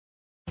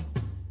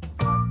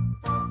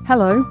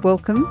Hello,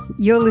 welcome.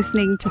 You're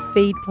listening to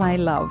Feed, Play,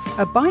 Love,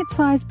 a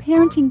bite-sized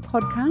parenting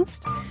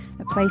podcast,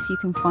 a place you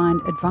can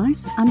find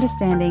advice,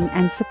 understanding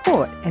and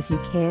support as you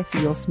care for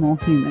your small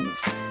humans.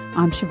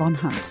 I'm Siobhan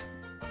Hunt.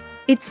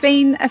 It's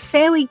been a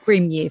fairly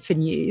grim year for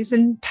news,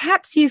 and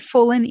perhaps you've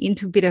fallen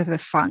into a bit of a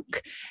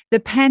funk. The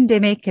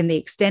pandemic and the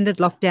extended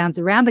lockdowns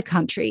around the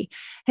country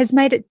has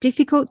made it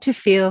difficult to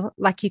feel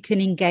like you can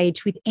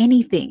engage with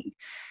anything.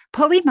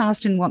 Polly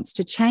Marsden wants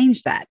to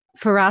change that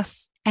for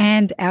us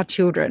and our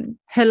children.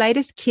 Her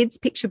latest kids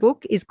picture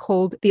book is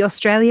called The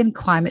Australian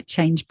Climate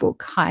Change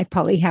Book. Hi,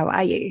 Polly, how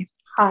are you?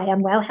 Hi,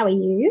 I'm well. How are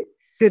you?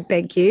 Good,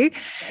 thank you.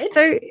 Good.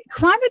 So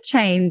climate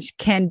change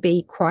can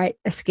be quite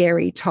a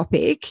scary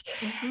topic.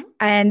 Mm-hmm.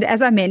 And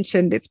as I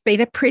mentioned, it's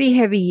been a pretty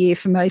heavy year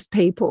for most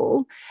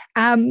people.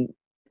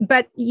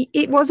 But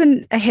it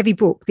wasn't a heavy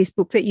book, this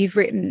book that you've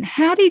written.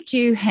 How did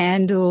you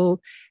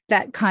handle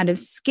that kind of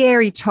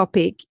scary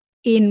topic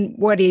in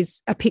what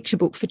is a picture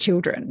book for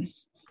children?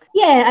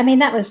 Yeah, I mean,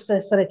 that was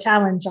the sort of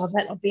challenge of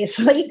it,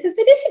 obviously, because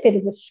it is a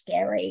bit of a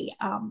scary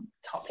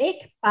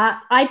topic. But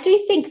I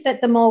do think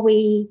that the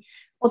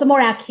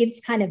more our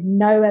kids kind of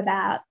know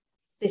about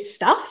this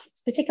stuff,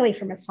 particularly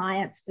from a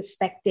science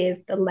perspective,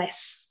 the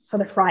less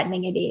sort of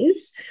frightening it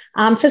is.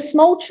 For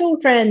small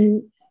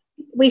children,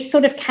 we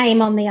sort of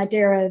came on the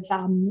idea of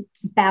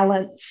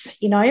balance,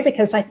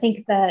 because I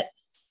think that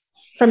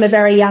from a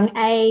very young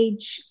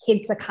age,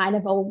 kids are kind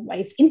of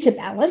always into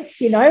balance,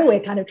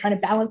 we're kind of trying to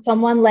balance on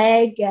one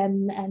leg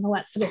and all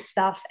that sort of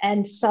stuff.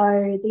 And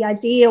so the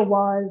idea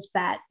was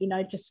that,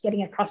 just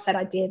getting across that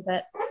idea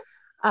that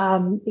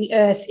the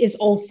earth is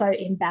also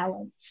in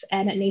balance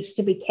and it needs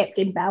to be kept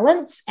in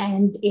balance.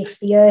 And if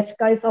the earth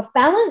goes off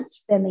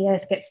balance, then the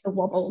earth gets the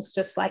wobbles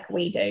just like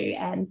we do.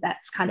 And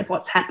that's kind of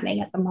what's happening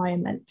at the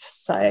moment.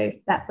 So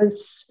that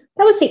was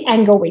the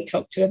angle we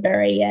took to a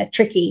very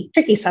tricky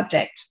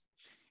subject.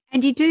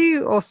 And you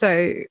do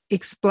also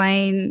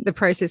explain the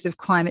process of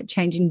climate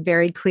change in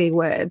very clear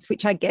words,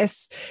 which I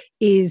guess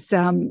is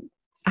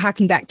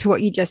harking back to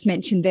what you just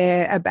mentioned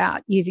there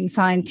about using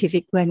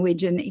scientific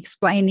language and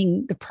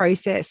explaining the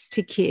process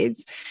to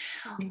kids.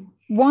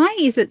 Why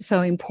is it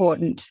so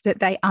important that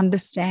they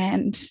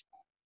understand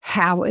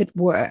how it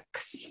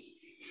works?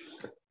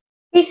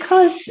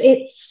 Because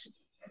it's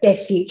their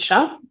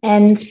future,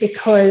 and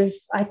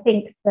because I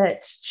think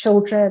that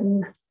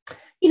children,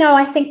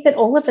 I think that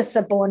all of us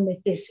are born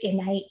with this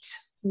innate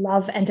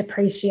love and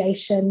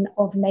appreciation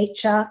of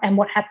nature and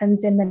what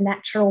happens in the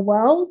natural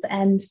world.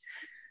 And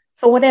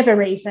for whatever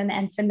reason,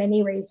 and for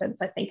many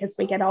reasons, I think as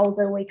we get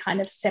older, we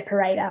kind of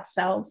separate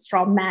ourselves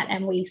from that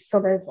and we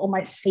sort of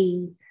almost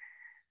see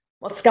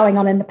what's going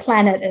on in the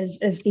planet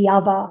as the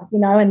other,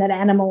 and that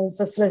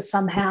animals are sort of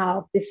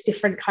somehow this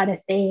different kind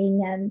of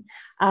thing.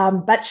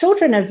 And but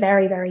children are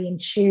very, very in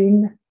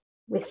tune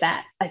with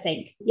that, I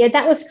think. Yeah,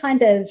 that was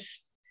kind of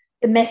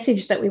the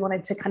message that we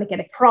wanted to kind of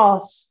get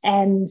across.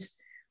 And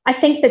I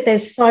think that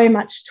there's so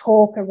much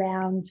talk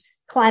around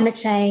climate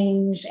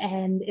change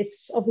and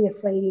it's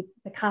obviously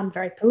become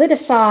very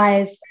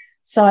politicized.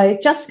 So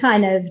just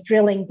kind of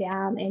drilling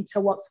down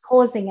into what's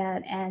causing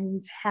it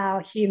and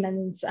how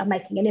humans are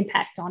making an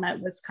impact on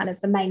it was kind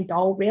of the main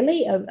goal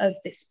really of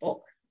this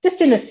book, just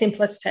in the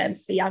simplest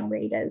terms for young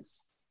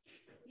readers.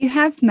 You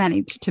have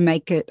managed to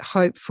make it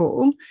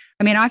hopeful.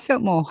 I mean, I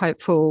felt more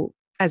hopeful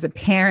as a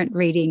parent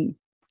reading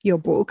your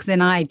book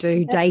than I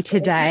do day to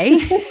day,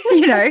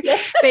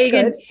 being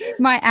in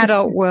my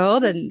adult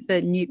world and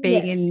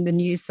being in the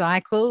news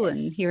cycle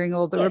and hearing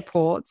all the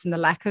reports and the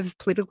lack of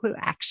political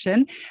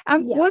action.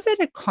 Was it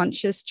a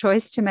conscious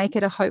choice to make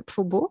it a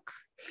hopeful book?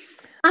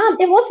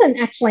 It wasn't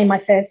actually my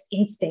first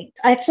instinct.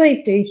 I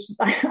actually do.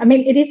 I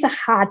mean, it is a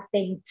hard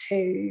thing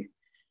to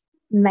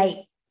make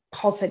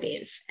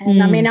positive.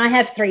 And I mean, I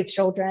have 3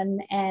 children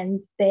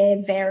and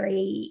they're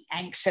very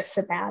anxious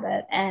about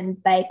it and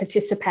they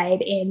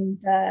participate in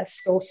the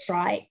school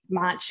strike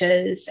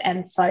marches.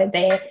 And so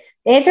they're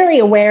very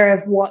aware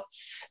of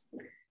what's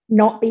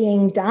not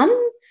being done.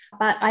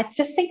 But I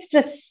just think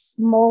for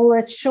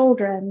smaller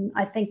children,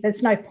 I think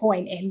there's no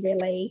point in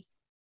really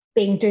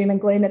being doom and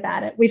gloom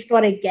about it. We've got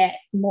to get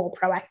more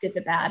proactive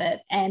about it.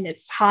 And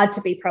it's hard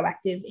to be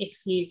proactive if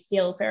you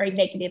feel very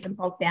negative and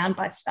bogged down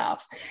by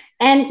stuff.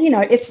 And,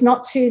 it's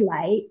not too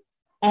late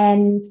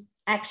and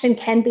action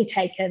can be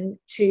taken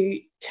to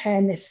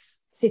turn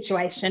this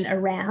situation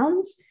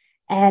around.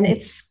 And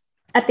it's,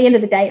 at the end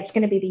of the day, it's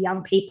going to be the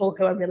young people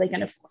who are really going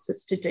to force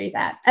us to do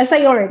that, as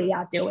they already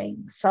are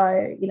doing. So,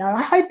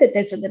 I hope that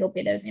there's a little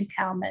bit of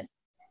empowerment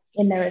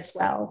in there as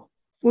well.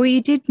 Well,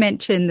 you did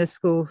mention the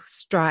school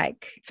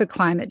strike for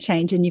climate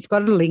change, and you've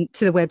got a link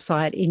to the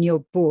website in your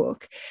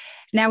book.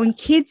 Now, when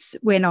kids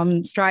went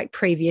on strike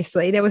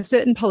previously, there were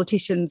certain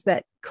politicians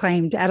that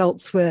claimed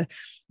adults were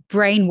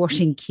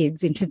brainwashing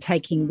kids into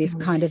taking this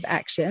kind of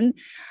action.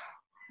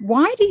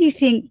 Why do you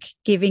think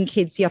giving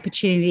kids the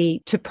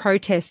opportunity to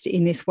protest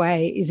in this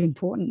way is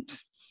important?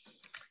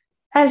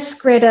 As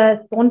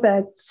Greta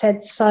Thunberg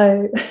said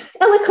so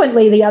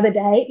eloquently the other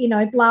day,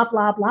 blah,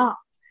 blah, blah,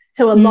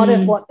 to a lot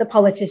of what the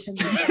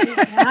politicians are doing.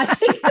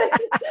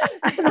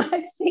 And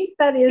I think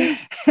that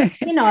is,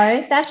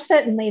 that's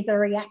certainly the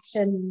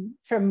reaction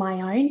from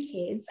my own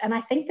kids. And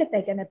I think that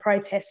they're going to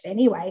protest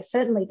anyway.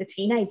 Certainly the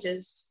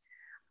teenagers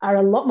are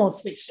a lot more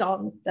switched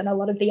on than a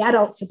lot of the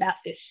adults about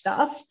this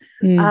stuff.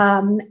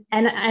 And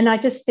I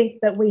just think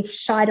that we've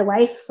shied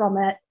away from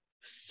it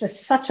for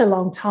such a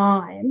long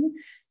time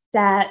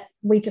that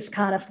we just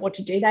can't afford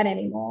to do that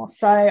anymore.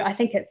 So I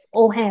think it's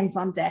all hands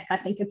on deck. I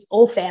think it's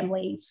all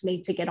families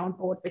need to get on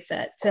board with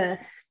it to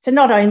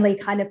not only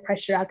kind of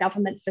pressure our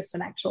government for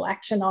some actual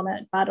action on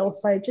it, but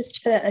also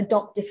just to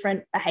adopt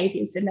different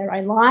behaviours in their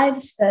own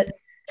lives that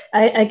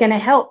are going to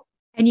help.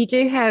 And you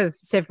do have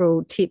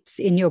several tips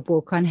in your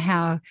book on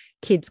how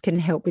kids can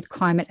help with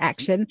climate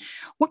action.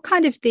 What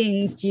kind of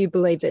things do you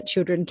believe that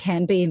children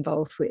can be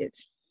involved with?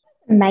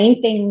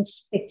 Main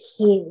things for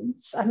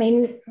kids, I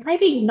mean,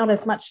 maybe not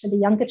as much for the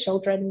younger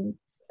children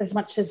as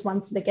much as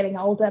ones that are getting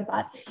older,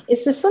 but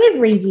it's the sort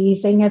of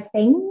reusing of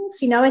things.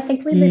 I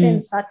think we live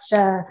in such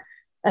a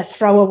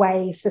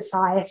throwaway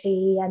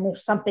society, and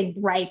if something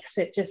breaks,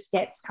 it just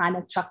gets kind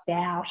of chucked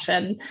out,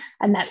 and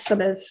that's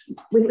sort of,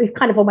 we've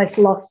kind of almost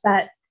lost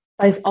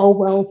those old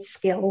world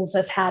skills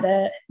of how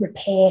to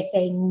repair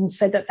things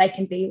so that they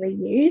can be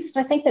reused.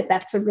 I think that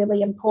that's a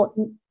really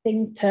important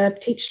thing to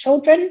teach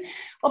children.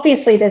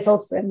 Obviously, there's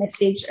also a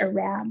message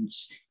around,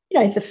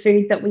 the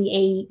food that we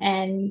eat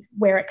and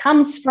where it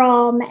comes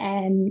from,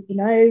 and,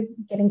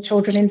 getting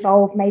children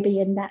involved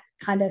maybe in that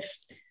kind of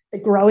the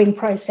growing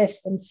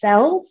process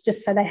themselves,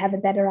 just so they have a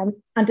better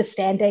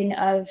understanding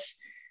of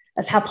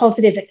how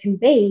positive it can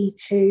be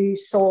to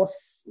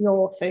source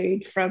your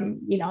food from,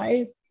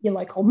 your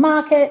local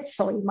markets,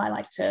 or you might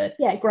like to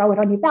grow it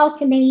on your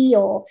balcony,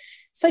 or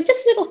so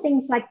just little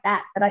things like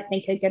that I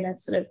think are going to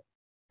sort of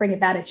bring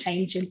about a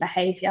change in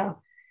behaviour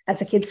as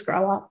the kids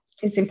grow up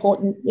is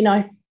important.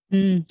 I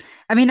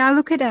mean, I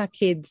look at our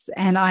kids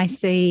and I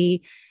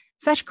see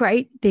such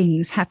great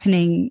things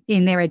happening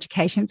in their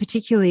education,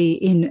 particularly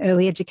in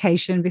early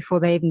education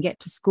before they even get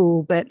to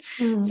school, but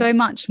so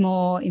much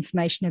more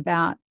information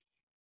about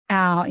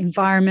our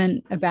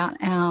environment, about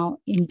our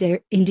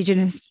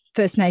Indigenous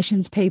First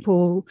Nations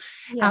people,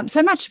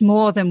 so much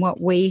more than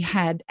what we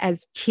had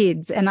as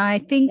kids. And I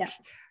think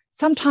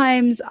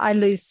sometimes I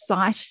lose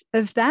sight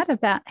of that,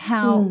 about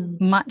how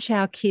much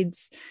our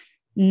kids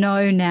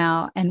know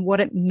now and what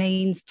it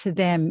means to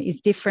them is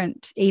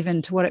different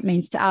even to what it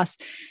means to us.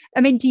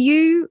 I mean, do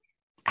you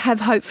have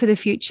hope for the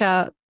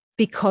future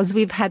because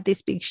we've had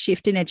this big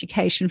shift in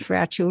education for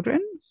our children?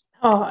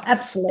 Oh,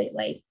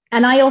 absolutely.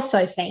 And I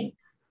also think,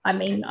 I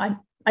mean, I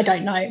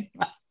don't know,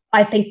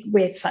 I think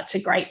we're such a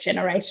great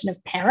generation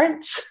of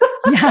parents, but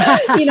I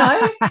do,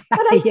 I think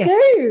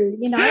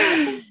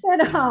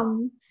that,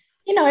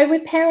 we're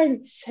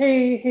parents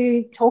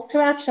who talk to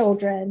our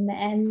children,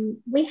 and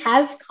we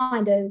have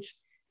kind of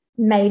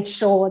made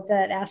sure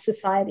that our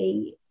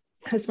society,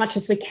 as much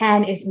as we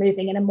can, is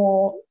moving in a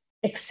more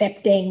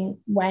accepting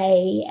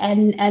way,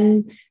 and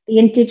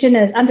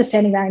the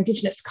understanding of our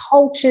Indigenous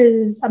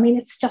cultures. I mean,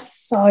 it's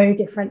just so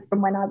different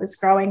from when I was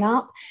growing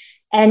up.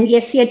 And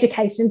yes, the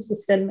education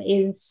system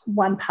is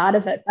one part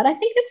of it, but I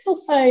think it's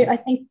also,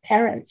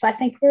 parents. I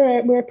think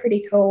we're a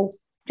pretty cool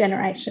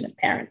generation of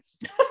parents.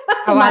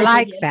 Oh, I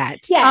like that.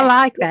 Yes. I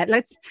like that.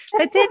 Let's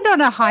end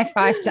on a high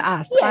five to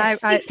us. Yes,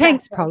 exactly.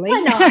 Thanks, Polly.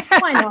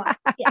 Why not?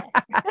 Yeah.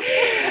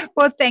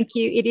 Well, thank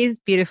you. It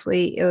is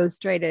beautifully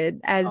illustrated,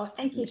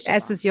 thank you,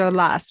 as was your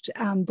last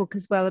book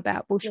as well,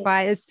 about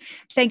bushfires.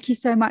 Yes. Thank you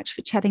so much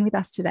for chatting with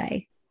us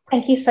today.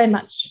 Thank you so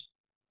much.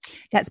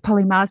 That's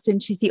Polly Marsden.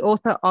 She's the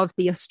author of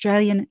the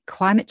Australian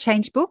Climate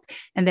Change book,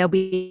 and there'll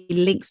be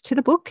links to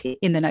the book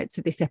in the notes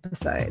of this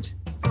episode.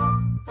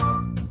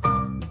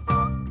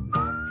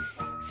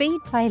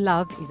 Feed, Play,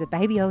 Love is a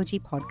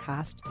babyology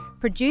podcast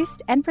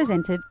produced and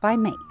presented by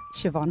me,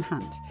 Siobhan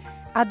Hunt.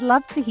 I'd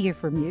love to hear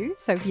from you,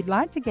 so if you'd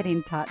like to get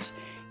in touch,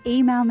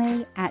 email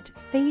me at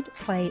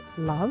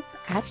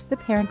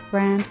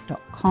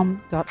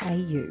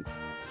feedplaylove@theparentbrand.com.au.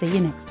 See you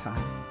next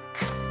time.